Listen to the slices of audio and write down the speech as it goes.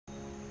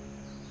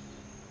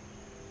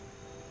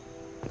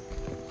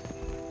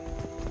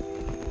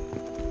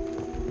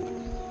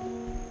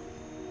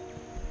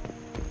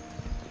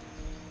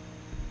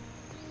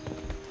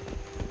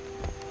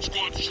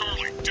That's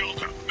Charlie,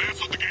 Delta.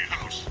 That's at the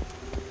gatehouse.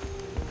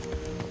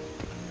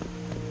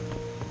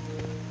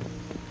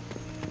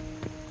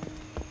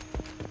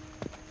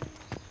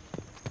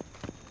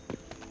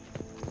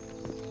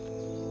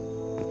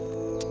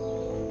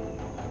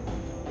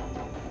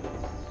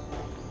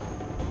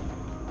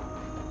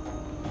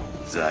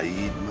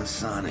 Zaid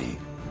Masani,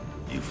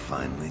 you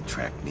finally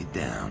tracked me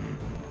down.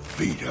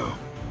 Vito.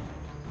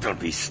 Don't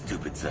be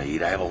stupid,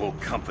 Zaid. I have a whole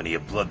company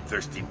of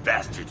bloodthirsty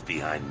bastards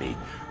behind me,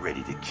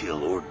 ready to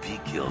kill or be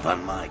killed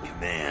on my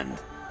command.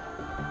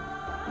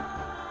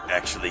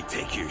 Actually,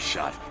 take your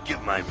shot.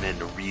 Give my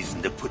men a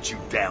reason to put you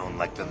down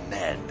like the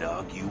mad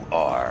dog you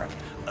are.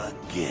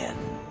 Again.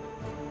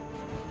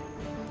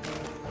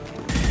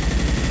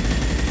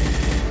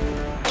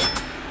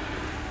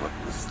 What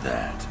was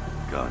that?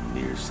 Gone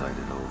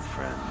nearsighted, old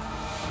friend.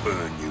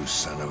 Burn, you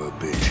son of a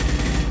bitch.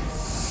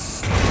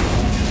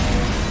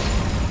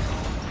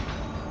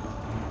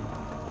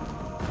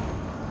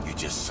 You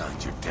just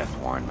signed your death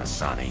warrant,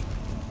 Masani.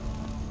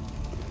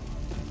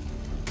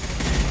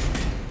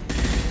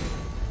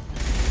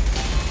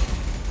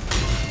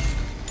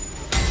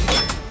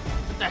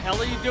 What the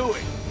hell are you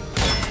doing?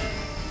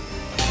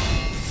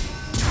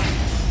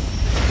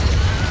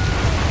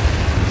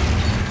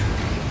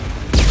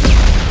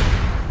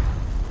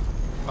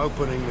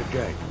 Opening the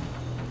gate.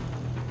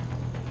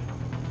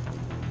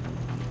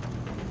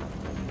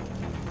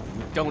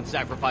 We don't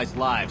sacrifice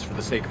lives for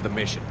the sake of the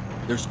mission.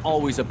 There's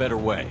always a better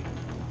way.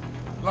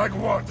 Like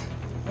what?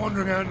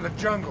 Wandering out in the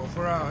jungle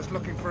for hours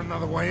looking for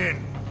another way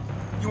in.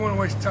 You want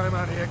to waste time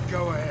out here?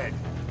 Go ahead.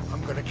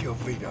 I'm gonna kill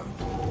Vito.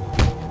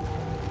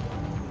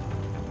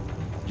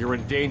 You're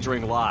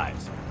endangering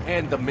lives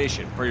and the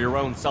mission for your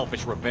own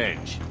selfish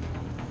revenge.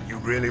 You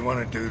really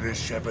want to do this,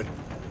 Shepard?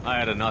 I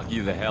had to knock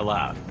you the hell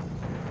out.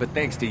 But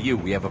thanks to you,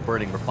 we have a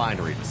burning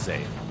refinery to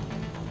save.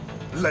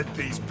 Let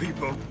these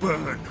people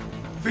burn.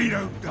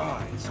 Vito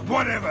dies,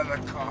 whatever the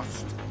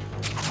cost.